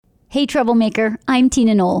Hey, Troublemaker, I'm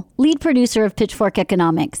Tina Knoll, lead producer of Pitchfork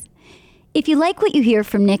Economics. If you like what you hear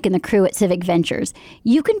from Nick and the crew at Civic Ventures,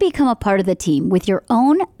 you can become a part of the team with your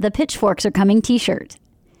own The Pitchforks Are Coming t-shirt.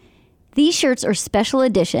 These shirts are special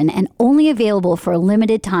edition and only available for a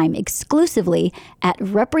limited time exclusively at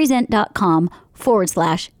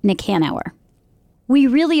represent.com/Nick Hanauer. We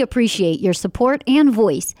really appreciate your support and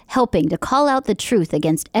voice helping to call out the truth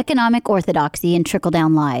against economic orthodoxy and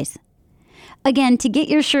trickle-down lies. Again, to get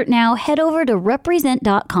your shirt now, head over to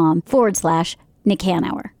represent.com/Nick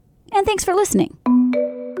Hanauer. And thanks for listening.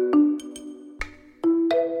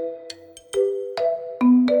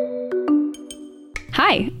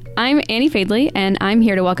 Hi, I'm Annie Fadley, and I'm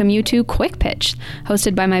here to welcome you to Quick Pitch,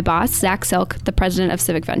 hosted by my boss, Zach Silk, the president of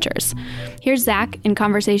Civic Ventures. Here's Zach in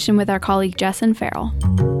conversation with our colleague, Jessen Farrell.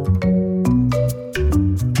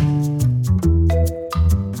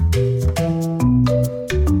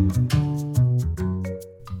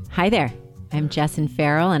 Hi there. I'm Jessen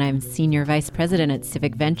Farrell, and I'm Senior Vice President at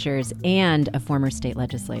Civic Ventures and a former state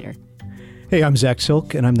legislator. Hey, I'm Zach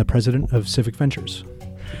Silk, and I'm the president of Civic Ventures.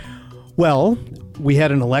 Well, we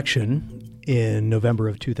had an election in November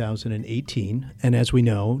of 2018, and as we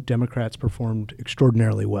know, Democrats performed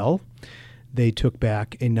extraordinarily well. They took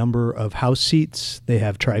back a number of House seats. They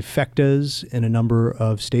have trifectas in a number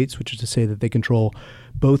of states, which is to say that they control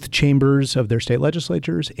both chambers of their state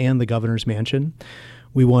legislatures and the governor's mansion.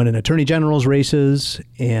 We won in attorney general's races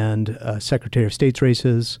and secretary of state's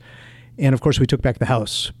races. And of course, we took back the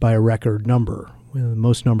House by a record number, the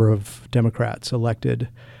most number of Democrats elected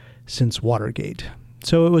since Watergate.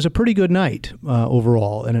 So it was a pretty good night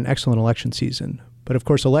overall and an excellent election season. But of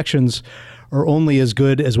course, elections are only as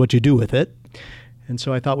good as what you do with it. And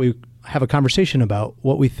so I thought we'd have a conversation about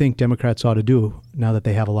what we think Democrats ought to do now that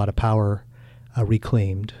they have a lot of power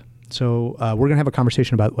reclaimed. So we're going to have a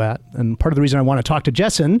conversation about that. And part of the reason I want to talk to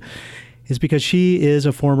Jessen is because she is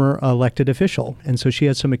a former elected official. And so she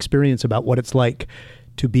has some experience about what it's like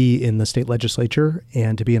to be in the state legislature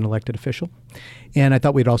and to be an elected official. And I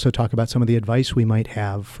thought we'd also talk about some of the advice we might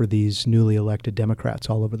have for these newly elected Democrats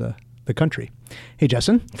all over the country. Hey,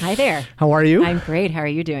 Jessen. Hi there. How are you? I'm great. How are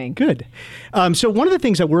you doing? Good. So one of the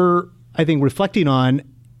things that we're, I think, reflecting on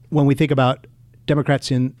when we think about Democrats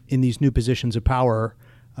in these new positions of power,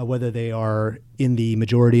 whether they are in the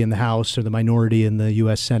majority in the House or the minority in the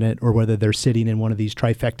U.S. Senate, or whether they're sitting in one of these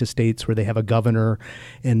trifecta states where they have a governor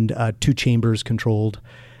and two chambers controlled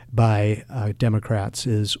by Democrats,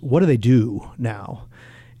 is what do they do now?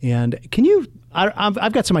 And can you,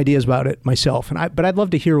 I've got some ideas about it myself, but I'd love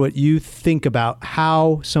to hear what you think about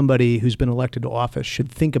how somebody who's been elected to office should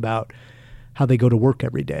think about how they go to work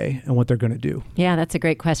every day and what they're going to do. Yeah, that's a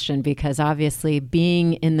great question, because obviously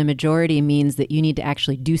being in the majority means that you need to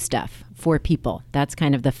actually do stuff for people. That's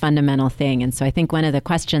kind of the fundamental thing. And so I think one of the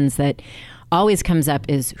questions that always comes up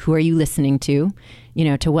is, who are you listening to? You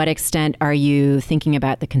know, to what extent are you thinking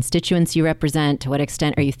about the constituents you represent? To what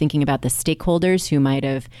extent are you thinking about the stakeholders who might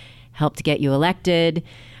have helped get you elected?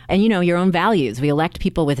 And, you know, your own values. We elect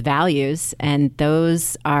people with values, and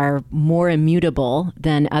those are more immutable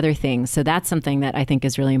than other things. So that's something that I think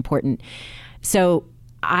is really important. So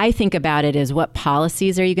I think about it as, what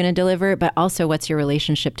policies are you going to deliver, but also what's your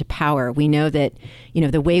relationship to power? We know that, you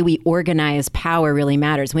know, the way we organize power really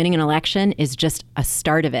matters. Winning an election is just a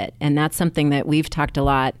start of it. And that's something that we've talked a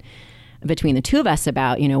lot between the two of us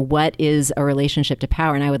about, you know, what is a relationship to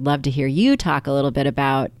power? And I would love to hear you talk a little bit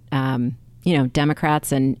about, you know,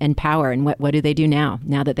 Democrats and power, and what do they do now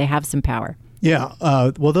that they have some power? Yeah.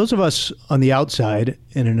 Well, those of us on the outside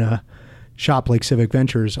and in a shop like Civic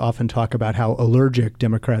Ventures often talk about how allergic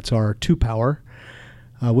Democrats are to power,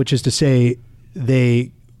 which is to say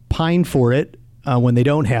they pine for it when they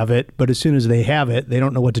don't have it, but as soon as they have it, they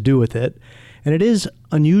don't know what to do with it. And it is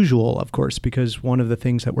unusual, of course, because one of the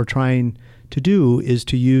things that we're trying to do is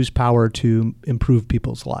to use power to improve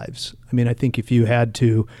people's lives. I mean, I think if you had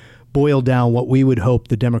to boil down what we would hope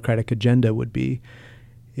the Democratic agenda would be,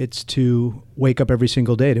 it's to wake up every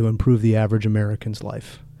single day to improve the average American's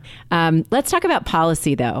life. Let's talk about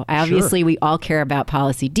policy, though. Obviously, we all care about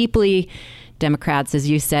policy deeply. Democrats, as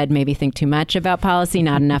you said, maybe think too much about policy,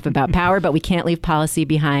 not enough about power, but we can't leave policy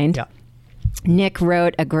behind. Yeah. Nick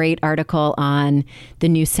wrote a great article on the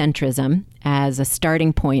new centrism as a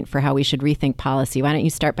starting point for how we should rethink policy. Why don't you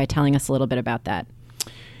start by telling us a little bit about that?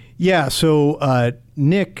 Yeah, so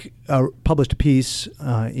Nick published a piece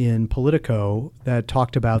in Politico that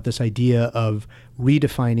talked about this idea of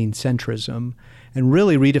redefining centrism, and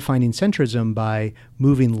really redefining centrism by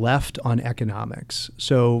moving left on economics.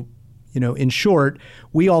 So, you know, in short,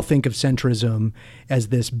 we all think of centrism as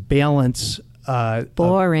this balance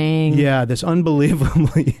boring. This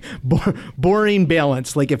unbelievably boring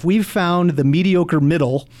balance. Like if we've found the mediocre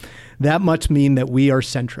middle, that must mean that we are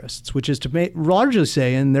centrists, which is to largely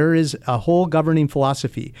say, and there is a whole governing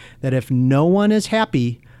philosophy, that if no one is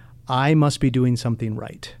happy, I must be doing something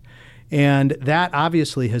right. And that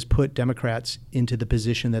obviously has put Democrats into the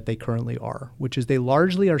position that they currently are, which is they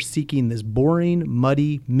largely are seeking this boring,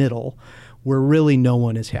 muddy middle where really no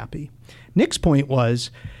one is happy. Nick's point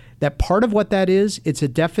was that part of what that is, it's a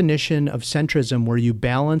definition of centrism where you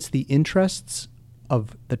balance the interests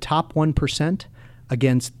of the top 1%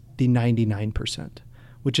 against the 99%,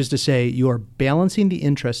 which is to say you are balancing the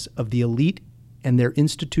interests of the elite and their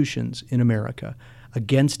institutions in America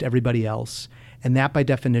against everybody else. And that by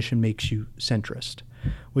definition makes you centrist,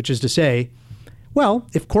 which is to say, well,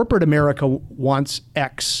 if corporate America wants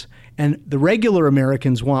X and the regular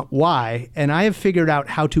Americans want Y, and I have figured out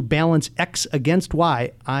how to balance X against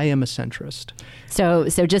Y, I am a centrist. So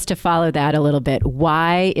just to follow that a little bit,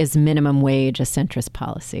 why is minimum wage a centrist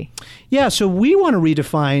policy? Yeah, so we want to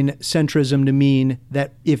redefine centrism to mean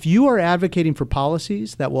that if you are advocating for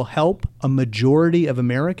policies that will help a majority of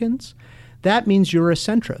Americans, that means you're a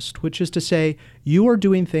centrist, which is to say you are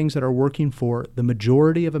doing things that are working for the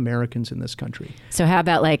majority of Americans in this country. So how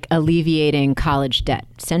about like alleviating college debt?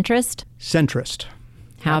 Centrist? Centrist.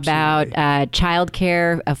 How about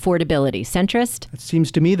childcare affordability? Centrist? It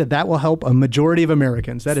seems to me that will help a majority of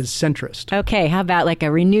Americans. That is centrist. Okay. How about like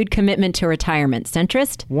a renewed commitment to retirement?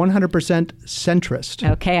 Centrist? 100% centrist.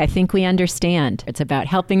 Okay. I think we understand. It's about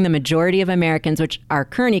helping the majority of Americans, which our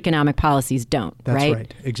current economic policies don't, That's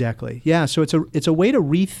right. Exactly. Yeah. So it's a way to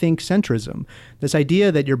rethink centrism. This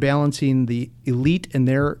idea that you're balancing the elite and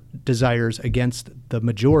their desires against the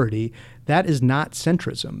majority, that is not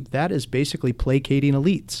centrism. That is basically placating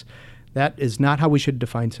elites. That is not how we should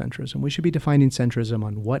define centrism. We should be defining centrism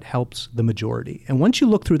on what helps the majority. And once you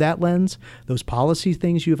look through that lens, those policy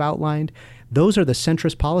things you've outlined, those are the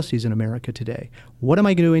centrist policies in America today. What am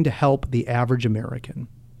I doing to help the average American?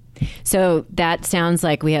 So that sounds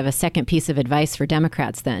like we have a second piece of advice for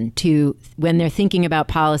Democrats then, to, when they're thinking about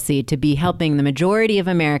policy, to be helping the majority of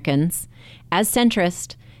Americans as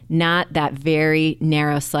centrist, not that very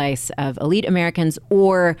narrow slice of elite Americans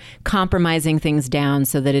or compromising things down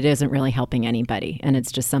so that it isn't really helping anybody. And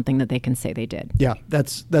it's just something that they can say they did. Yeah,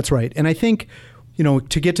 that's right. And I think,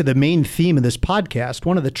 to get to the main theme of this podcast,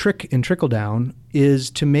 one of the trick in trickle down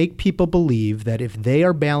is to make people believe that if they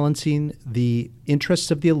are balancing the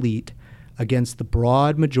interests of the elite against the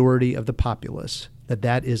broad majority of the populace,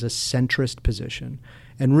 that is a centrist position.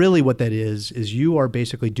 And really what that is you are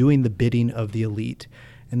basically doing the bidding of the elite.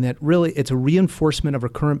 And that really, it's a reinforcement of a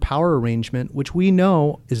current power arrangement, which we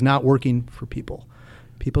know is not working for people.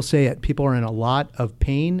 People say it. People are in a lot of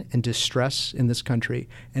pain and distress in this country.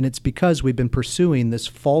 And it's because we've been pursuing this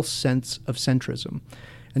false sense of centrism.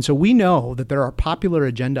 And so we know that there are popular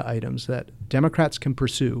agenda items that Democrats can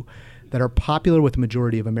pursue that are popular with the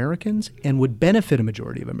majority of Americans and would benefit a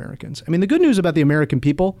majority of Americans. I mean, the good news about the American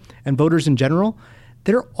people and voters in general,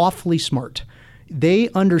 they're awfully smart. They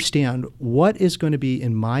understand what is going to be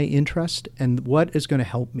in my interest and what is going to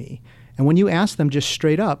help me. And when you ask them just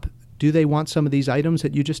straight up, do they want some of these items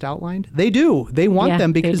that you just outlined? They do. They want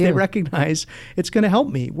them because they recognize it's going to help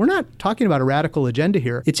me. We're not talking about a radical agenda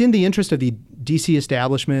here. It's in the interest of the DC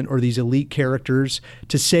establishment or these elite characters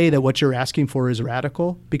to say that what you're asking for is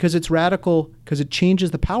radical, because it's radical because it changes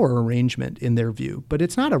the power arrangement in their view. But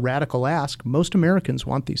it's not a radical ask. Most Americans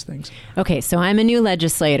want these things. Okay, so I'm a new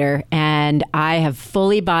legislator, and I have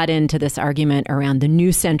fully bought into this argument around the new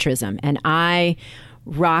centrism, and I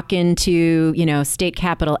rock into, state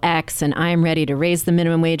capital X, and I am ready to raise the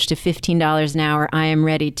minimum wage to $15 an hour. I am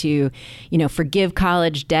ready to, forgive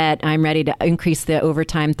college debt. I'm ready to increase the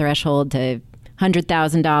overtime threshold to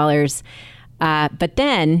 $100,000. But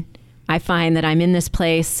then I find that I'm in this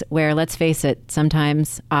place where, let's face it,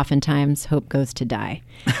 oftentimes, hope goes to die.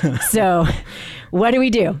 So what do we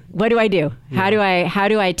do? What do I do? Yeah. How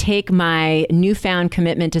do I take my newfound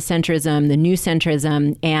commitment to centrism, the new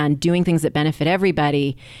centrism, and doing things that benefit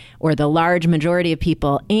everybody or the large majority of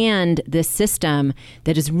people, and this system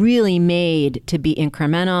that is really made to be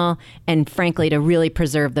incremental and, frankly, to really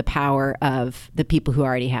preserve the power of the people who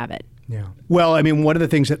already have it? Yeah. Well, I mean, one of the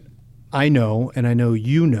things that I know, and I know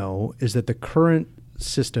you know, is that the current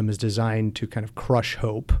system is designed to kind of crush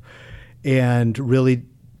hope and really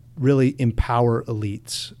empower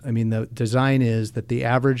elites. I mean, the design is that the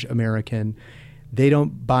average American, they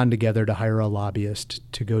don't bond together to hire a lobbyist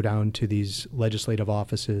to go down to these legislative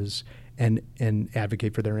offices and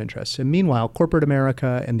advocate for their interests. And meanwhile, corporate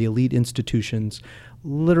America and the elite institutions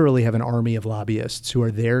literally have an army of lobbyists who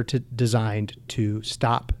are there designed to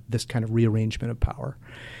stop this kind of rearrangement of power.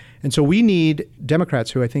 And so we need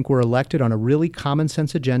Democrats who I think were elected on a really common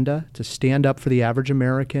sense agenda to stand up for the average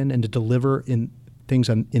American and to deliver things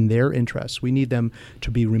in their interests. We need them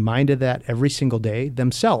to be reminded that every single day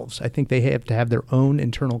themselves. I think they have to have their own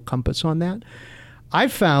internal compass on that.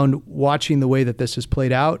 I've found, watching the way that this has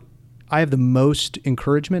played out, I have the most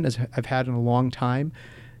encouragement as I've had in a long time.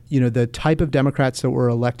 The type of Democrats that were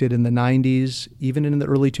elected in the 90s, even in the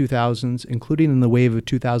early 2000s, including in the wave of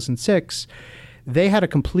 2006, they had a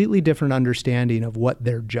completely different understanding of what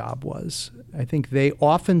their job was. I think they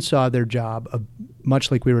often saw their job,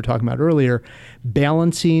 much like we were talking about earlier,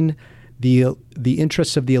 balancing the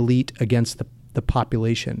interests of the elite against the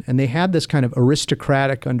population. And they had this kind of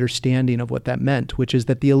aristocratic understanding of what that meant, which is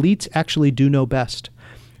that the elites actually do know best,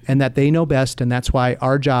 and that they know best, and that's why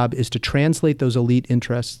our job is to translate those elite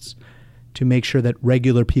interests to make sure that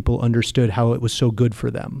regular people understood how it was so good for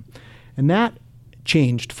them. And that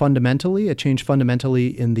changed fundamentally. It changed fundamentally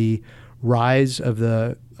in the rise of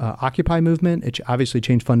the Occupy movement. It obviously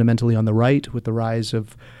changed fundamentally on the right with the rise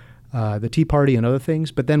of the Tea Party and other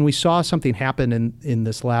things. But then we saw something happen in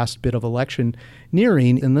this last bit of election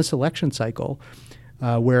nearing in this election cycle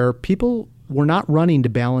where people were not running to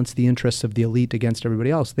balance the interests of the elite against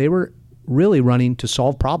everybody else. They were really running to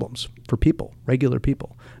solve problems for people, regular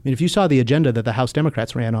people. I mean, if you saw the agenda that the House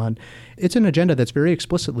Democrats ran on, it's an agenda that's very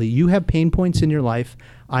explicitly, you have pain points in your life,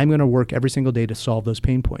 I'm going to work every single day to solve those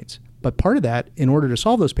pain points. But part of that, in order to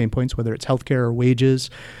solve those pain points, whether it's healthcare or wages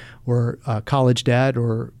or college debt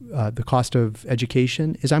or the cost of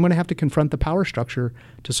education, is I'm going to have to confront the power structure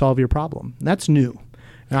to solve your problem. And that's new.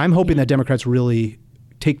 And I'm hoping that Democrats really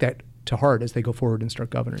take that to heart as they go forward and start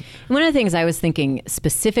governing. One of the things I was thinking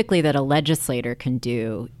specifically that a legislator can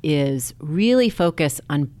do is really focus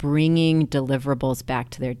on bringing deliverables back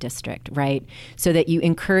to their district, right? So that you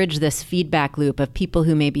encourage this feedback loop of people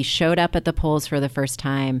who maybe showed up at the polls for the first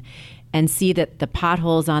time and see that the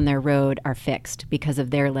potholes on their road are fixed because of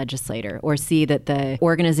their legislator, or see that the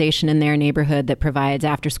organization in their neighborhood that provides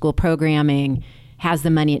after-school programming has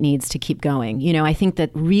the money it needs to keep going. I think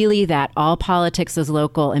that really that all politics is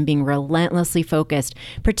local and being relentlessly focused,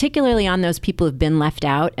 particularly on those people who've been left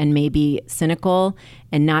out and maybe cynical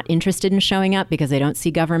and not interested in showing up because they don't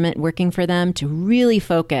see government working for them, to really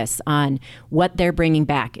focus on what they're bringing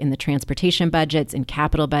back in the transportation budgets, in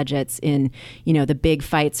capital budgets, in, the big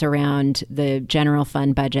fights around the general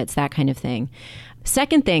fund budgets, that kind of thing.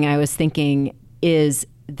 Second thing I was thinking is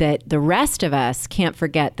that the rest of us can't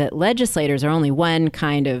forget that legislators are only one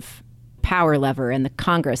kind of power lever and the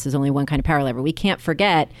Congress is only one kind of power lever. We can't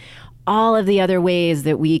forget all of the other ways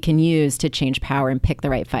that we can use to change power and pick the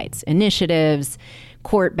right fights, initiatives,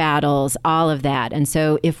 court battles, all of that. And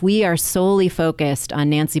so if we are solely focused on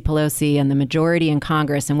Nancy Pelosi and the majority in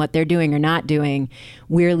Congress and what they're doing or not doing,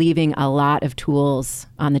 we're leaving a lot of tools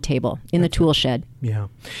on the table, in the tool shed. Yeah.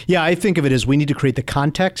 Yeah, I think of it as we need to create the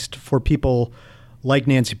context for people like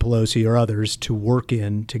Nancy Pelosi or others to work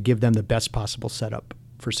in to give them the best possible setup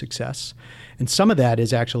for success. And some of that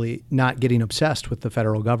is actually not getting obsessed with the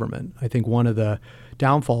federal government. I think one of the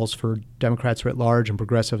downfalls for Democrats writ large and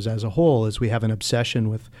progressives as a whole is we have an obsession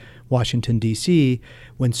with Washington, D.C.,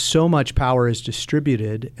 when so much power is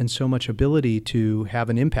distributed and so much ability to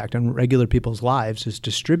have an impact on regular people's lives is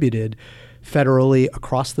distributed federally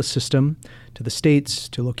across the system, to the states,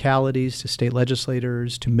 to localities, to state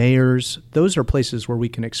legislators, to mayors. Those are places where we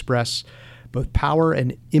can express both power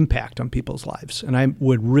and impact on people's lives. And I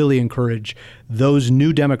would really encourage those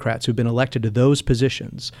new Democrats who've been elected to those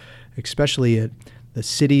positions, especially at the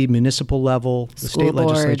city, municipal level, the state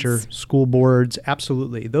legislature, school boards,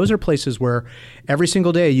 absolutely. Those are places where every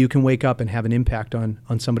single day you can wake up and have an impact on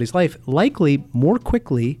somebody's life, likely more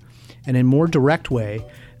quickly and in a more direct way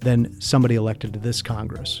than somebody elected to this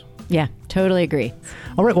Congress. Yeah, totally agree.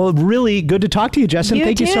 All right. Well, really good to talk to you, Jess.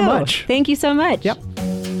 Thank you so much. Thank you so much. Yep.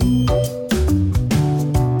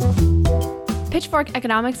 Pitchfork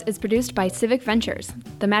Economics is produced by Civic Ventures.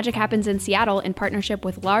 The magic happens in Seattle in partnership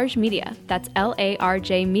with Large Media, that's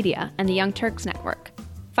LARJ Media, and the Young Turks Network.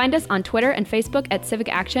 Find us on Twitter and Facebook at Civic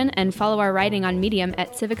Action and follow our writing on Medium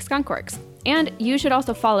at Civic Skunkworks. And you should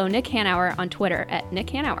also follow Nick Hanauer on Twitter at Nick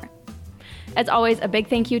Hanauer. As always, a big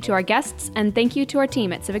thank you to our guests and thank you to our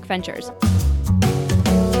team at Civic Ventures.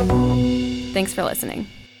 Thanks for listening.